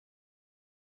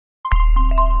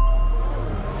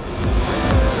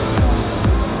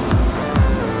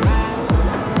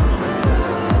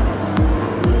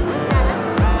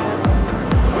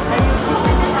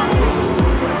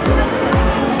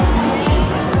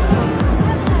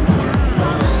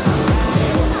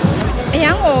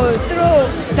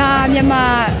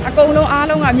Myanmar အကုန်လုံးအား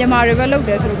လုံးက Myanmar တွေပဲလုပ်တ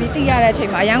ယ်ဆိုလို့ပြီးသိရတဲ့အချိ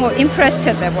န်မှာအရန်ကို impress ဖြ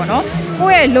စ်တယ်ပေါ့နော်ကို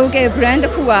ယ့်ရဲ့ local brand တ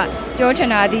စ်ခုကပြောချင်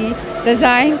တာဒီ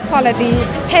design quality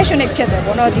passionate ဖြစ်တယ်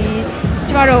ပေါ့နော်ဒီ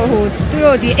ကျမတို့ဟိုသူ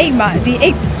တို့ဒီ8မှာဒီ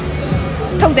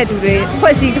8ထုတ်တဲ့သူတွေ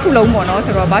ဖွဲ့စည်းတစ်ခုလုံးပေါ့နော်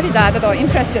ဆိုတော့ဘာဖြစ်တာတော်တော်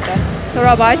impress ဖြစ်တယ်ဆို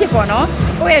တော့ဘာဖြစ်ပေါ့နော်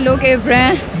ကိုယ့်ရဲ့ local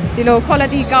brand ဒီလို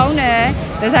quality ကောင်းတယ်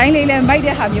design လေးလည်းမိုက်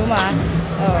တဲ့ဟာမျိုးမှာ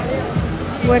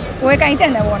ဝယ်ကိုင်တ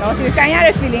က်တယ်ပေါ့နော်ဆိုကိုင်ရ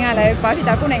တဲ့ feeling ကလည်းဘာဖြစ်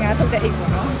တာကိုယ်နိုင်ငံထုတ်တဲ့အိတ်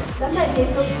ပေါ့နော်လက်နဲ့ရေး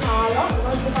ထုတ်ထားတော့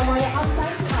ဒီမှာရဲ့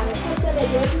outside ထားတဲ့ဆက်ဆက်တဲ့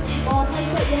ရဲပေါ်ထိုက်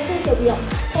ဆက်ရဲဆိုပြီးတော့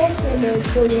post နေ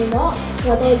ဆိုရင်တော့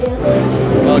တော်ရဲ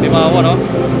ဟောဒီမှာပေါ့နော်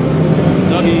ကျွန်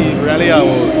တော်ဒီ brand လေးက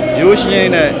ဟိုရိုးရှင်း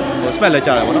နဲ့ဟို smart လက်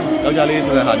ကြတယ်ပေါ့နော်ယောက်ျားလေး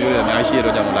ဆိုတဲ့ဟာမျိုးတွေအများကြီးရှိရ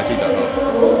တော့ကြောင့်လာချိတ်တာတော့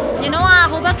ကျွန်တော်က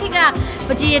ဟိုဘက်ခေတ်က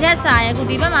ပကြီးရတဲ့ဆိုင်အခု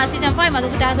ဒီဘက်မှာ season 5မှာသူ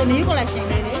ဒါဆို new collection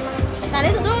လေးတွေဒါ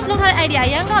လေးဆိုသူတို့လုပ်ထားတဲ့ idea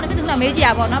ရန်ကောင်းတယ်ပြသူကမေးကြည့်ရ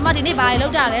ပါတော့။မဒီနေ့ဘာတွေလု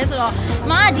ပ်တာလဲဆိုတော့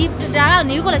မကဒီဒါက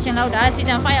new collection လောက်တာ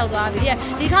season 5ရောက်သွားပြီ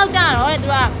။ဒီခေါက်ကြတော့တဲ့သူ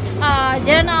က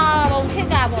ဂျန်နာဘုံခက်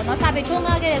ကပေါ့နော်စာပေထုံး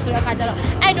ကားခဲ့တယ်ဆိုတော့အခါကျတော့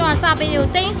အဲ့တော့စာပေကို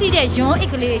တင်းစီတဲ့ယွန်းအ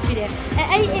စ်ကလေးရှိတယ်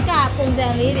။အဲ့ဒီအစ်ကပုံစံ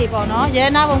လေးတွေပေါ့နော်။ဂျ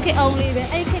န်နာဘုံခက်အောင်လေးပဲ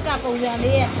အဲ့ဒီခက်ကပုံစံ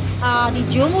လေးရဲ့ဒီ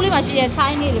ဂျွန်းမူးလေးမှာရှိတဲ့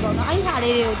sign လေးတွေပေါ့နော်။အဲ့ဒီဟာ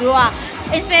လေးတွေကိုသူတို့က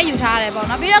expect ယူထားတယ်ပေါ့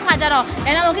နော်ပြီးတော့ခါကျတော့လ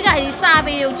န်နာဘုံခက်ကဒီစာ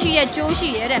ပေကိုချီရဲ့ကျိုးရှိ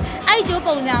ရဲတဲ့အဲ့ဒီကျိုး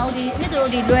ပုံစံကိုဒီမြစ်တို့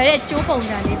ဒီလွယ်တဲ့ကျိုးပုံ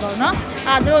စံလေးပေါ့နော်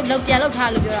သူတို့ပြန်လုပ်ထား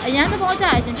လို့ပြောတော့အရန်သဘောကျ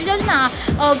ရရှင်ကြွချင်တာ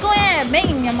ကိုယ့်ရဲ့ main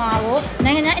မြန်မာကို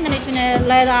နိုင်ငံခြား international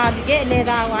leather ဒီက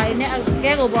leather ဟိုင်းနဲ့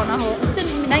ကဲကိုပေါ့နော်ဟို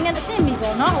နိုင်ငံတစ်ဆင့်မီ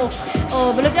ပေါ့နော်ဟို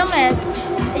ဘယ်လိုပြောမလဲ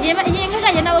အရင်ခက်က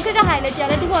ရန်နာဘုံခက်ကဟာလည်းကြာ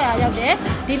လဲတူခေါ်ရရောက်တယ်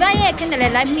ဒီဘက်ရဲ့ခက်နဲ့လ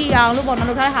ည်း live မိအောင်လို့ပေါ့နော်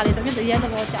လုပ်ထားတဲ့ဟာလေးဆိုမြစ်တို့အရန်သ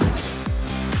ဘောကျ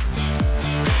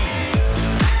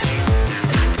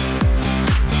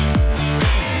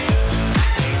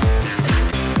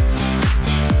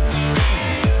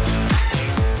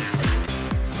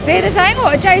ဘယ် design ကို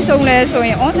အကြိုက်ဆုံးလဲဆိုရ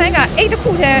င် online ကအိတ်တစ်ခု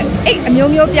တည်းအိတ်အ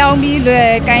မျိုးမျိုးပြောင်းပြီးလွယ်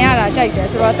ကန်ရတာကြိုက်တယ်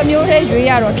ဆိုတော့တစ်မျိုးတည်းရွေး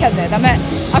ရတော့ခက်တယ်ဒါပေမဲ့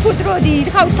အခုသူတို့ဒီတ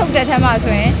စ်ခေါက်ထုတ်တဲ့ထဲမှာ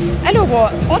ဆိုရင်အဲ့လိုပေါ့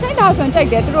online ဒါဆိုရင်ကြိုက်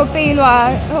တယ်သူတို့ပေးလွာ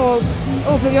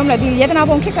ဘယ်လိုပြောမလဲဒီရတနာ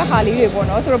ပုံခက်ကဟာလေးတွေပေါ့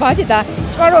နော်ဆိုတော့ဘာဖြစ်တာ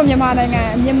ကျမတို့မြန်မာနိုင်ငံ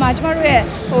မြန်မာကျမတို့ရဲ့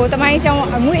တမိုင်းအကြောင်း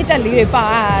အငွေအသက်လေးတွေပါ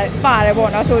တယ်ပေါ့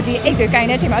နော်ဆိုဒီအိတ်တွေကန်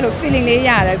တဲ့အချိန်မှာအဲ့လို feeling လေး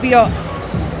ရတယ်ပြီးတော့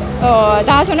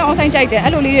ဒါဆိုရင် online ကြိုက်တယ်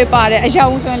အဲ့လိုလေးတွေပါတယ်အယော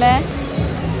င်ဆိုရင်လည်း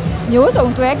မျိုးစုံ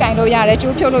တွဲကင်လို့ရတယ်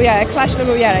ကျိုးဖြုတ်လို့ရတယ် clash လုပ်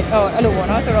လို့ရတယ်အဲ့လိုပေါ့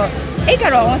နော်ဆိုတော့အိတ်က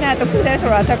တော့ online တစ်ခုတည်းဆို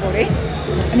တာတက်ကိုလေ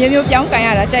အမျိုးမျိုးပြောင်းကင်ရ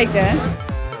တာကြိုက်တယ်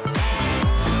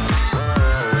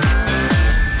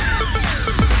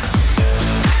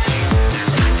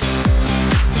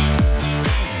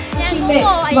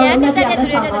အရင်တက်တဲ့သူ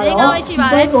တွေနဲ့တရေကောင်းလေးရှိပါ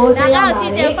တယ်ဒါကတော့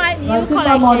season 5 new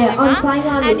collection တွေ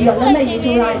မှာအဲ့ဒီ collection လေး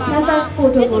တွေမှာ canvas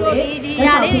photo ကိုလေဒီ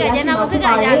ຢာလေးတွေကရန်နာဘုတ်ခက်က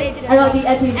ຢာလေးတွေအဲ့တော့ဒီ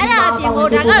activity အဲ့ဒါအပြင်ကို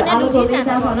ဒါကတော့လူကြီးဆန်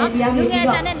တာပေါ့နော်လူငယ်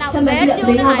ဆန်တဲ့နောက်ပဲ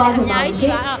ကျိုးလာတယ်အများကြီးရှိ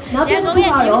ပါတော့ရန်ကုန်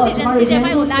ရဲ့ new season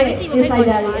 5ကိုလာပြီးကြည့်ဖို့ဖိတ်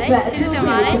ခေါ်ပါတယ်ကျေးဇူးတင်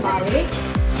ပါတယ်